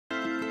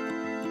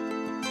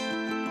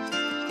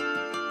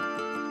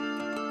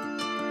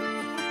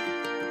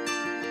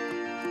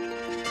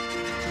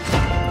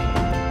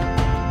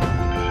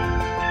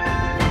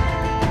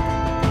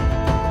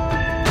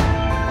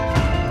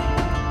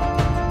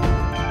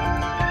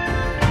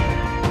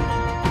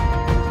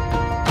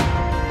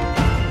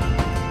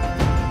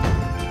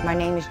My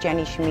name is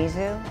Jenny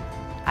Shimizu.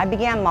 I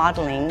began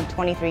modeling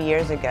 23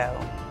 years ago.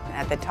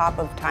 At the top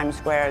of Times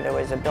Square there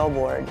was a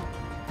billboard,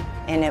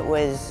 and it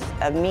was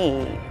of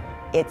me.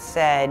 It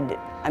said,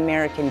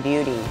 "American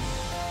Beauty."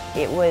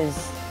 It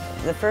was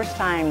the first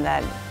time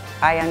that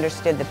I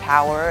understood the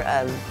power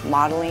of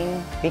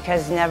modeling,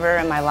 because never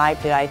in my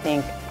life did I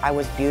think I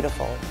was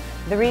beautiful.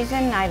 The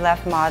reason I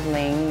left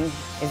modeling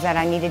is that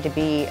I needed to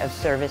be of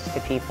service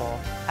to people.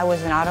 I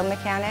was an auto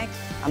mechanic,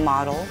 a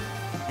model,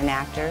 an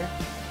actor,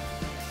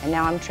 and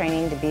now I'm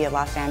training to be a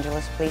Los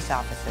Angeles police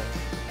officer.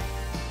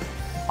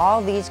 All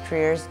these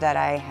careers that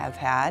I have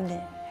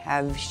had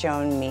have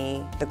shown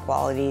me the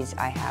qualities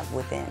I have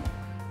within.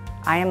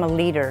 I am a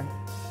leader.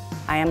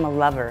 I am a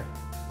lover.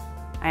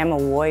 I am a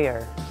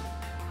warrior.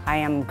 I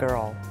am a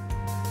girl.